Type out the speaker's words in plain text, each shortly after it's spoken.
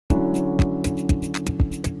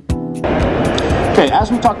Okay,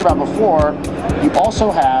 as we talked about before, you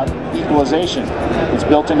also have equalization. It's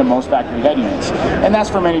built into most factory head units, and that's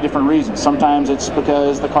for many different reasons. Sometimes it's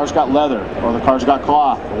because the car's got leather, or the car's got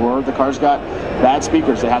cloth, or the car's got bad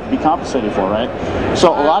speakers that have to be compensated for, right? So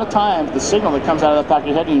a lot of times the signal that comes out of that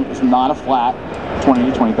factory head unit is not a flat 20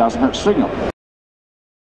 to 20,000 hertz signal.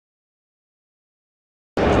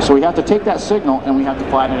 So we have to take that signal and we have to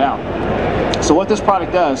flatten it out. So what this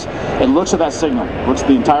product does, it looks at that signal, looks at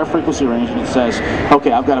the entire frequency range, and it says,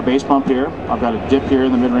 okay, I've got a bass bump here, I've got a dip here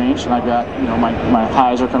in the mid-range, and I've got, you know, my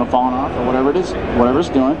highs are kind of falling off, or whatever it is, whatever it's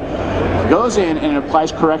doing. It goes in and it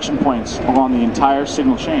applies correction points along the entire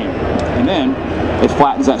signal chain, and then it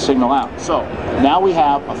flattens that signal out. So now we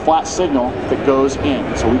have a flat signal that goes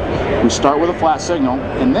in. So we start with a flat signal,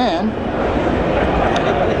 and then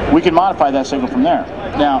we can modify that signal from there.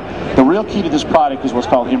 Now, the real key to this product is what's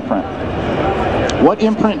called imprint. What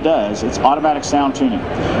imprint does, it's automatic sound tuning.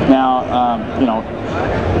 Now, you know,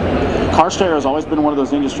 car stereo has always been one of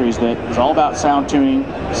those industries that is all about sound tuning,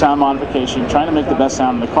 sound modification, trying to make the best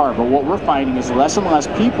sound in the car. But what we're finding is less and less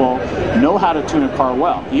people know how to tune a car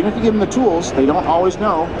well. Even if you give them the tools, they don't always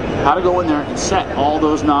know how to go in there and set all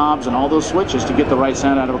those knobs and all those switches to get the right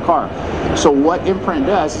sound out of a car. So what imprint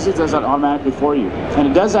does is it does that automatically for you. And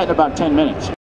it does that in about 10 minutes.